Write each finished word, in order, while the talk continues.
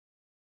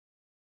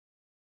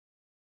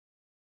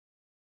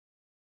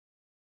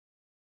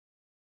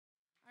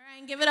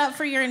And give it up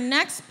for your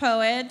next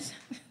poet.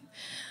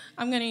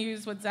 I'm going to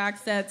use what Zach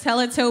said. Tell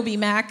it Tobey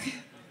Mac.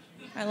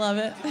 I love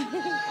it.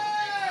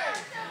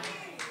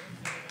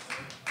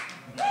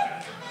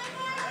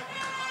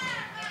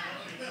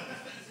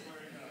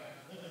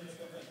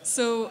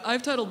 So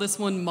I've titled this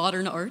one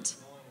Modern Art.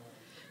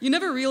 You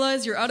never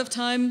realize you're out of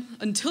time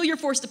until you're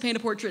forced to paint a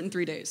portrait in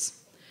 3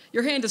 days.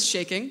 Your hand is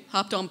shaking,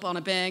 hopped up on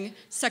a bang,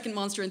 second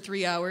monster in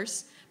 3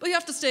 hours, but you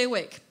have to stay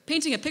awake.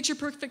 Painting a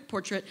picture-perfect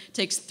portrait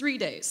takes 3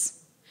 days.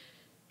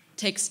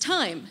 Takes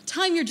time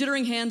your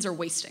jittering hands are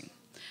wasting.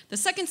 The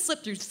seconds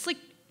slip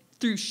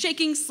through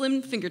shaking,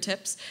 slim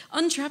fingertips,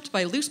 untrapped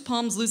by loose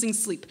palms losing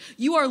sleep.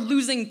 You are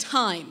losing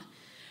time.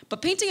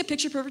 But painting a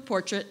picture-perfect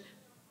portrait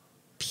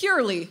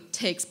purely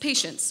takes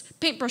patience.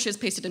 Paintbrushes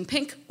pasted in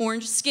pink,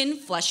 orange, skin,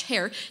 flesh,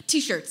 hair,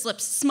 t-shirts,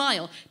 lips,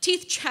 smile,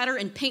 teeth chatter,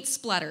 and paint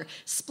splatter,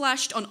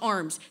 splashed on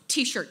arms,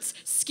 t-shirts,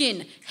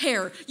 skin,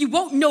 hair. You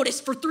won't notice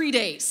for 3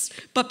 days.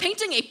 But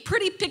painting a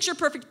pretty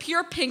picture-perfect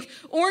pure pink,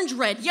 orange,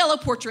 red, yellow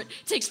portrait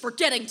takes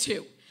forgetting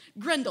to.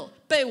 Grendel,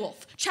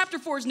 Beowulf, Chapter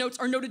 4's notes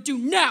are noted due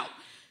now.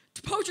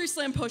 Poetry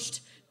slam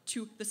pushed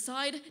to the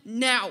side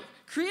now.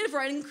 Creative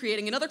writing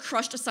creating another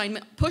crushed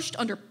assignment pushed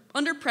under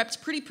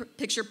prepped, pretty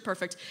picture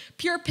perfect,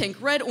 pure pink,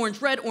 red, orange,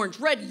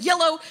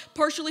 yellow,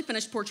 partially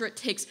finished portrait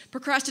takes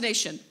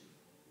procrastination.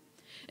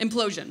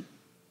 Implosion.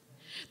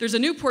 There's a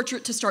new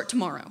portrait to start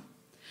tomorrow.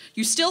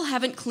 You still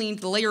haven't cleaned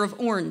the layer of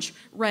orange,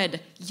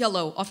 red,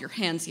 yellow off your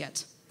hands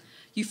yet.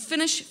 You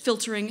finish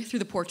filtering through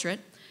the portrait,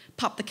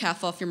 pop the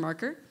calf off your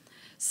marker,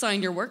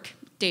 sign your work,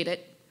 date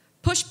it,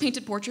 push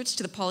painted portraits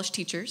to the polished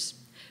teachers,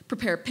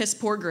 prepare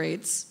piss-poor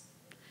grades,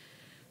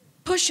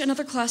 push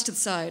another class to the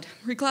side,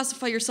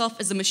 reclassify yourself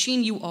as the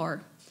machine you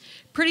are.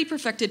 Pretty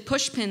perfected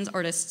push pins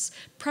artists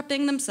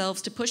prepping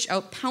themselves to push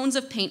out pounds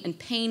of paint and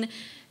pain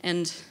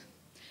and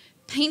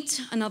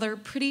paint another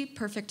pretty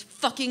perfect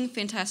fucking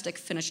fantastic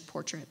finished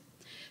portrait.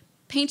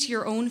 Paint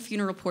your own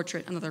funeral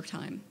portrait another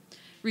time.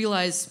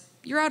 Realize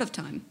you're out of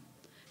time.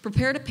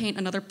 Prepare to paint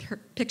another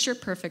picture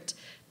perfect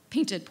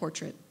painted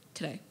portrait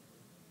today.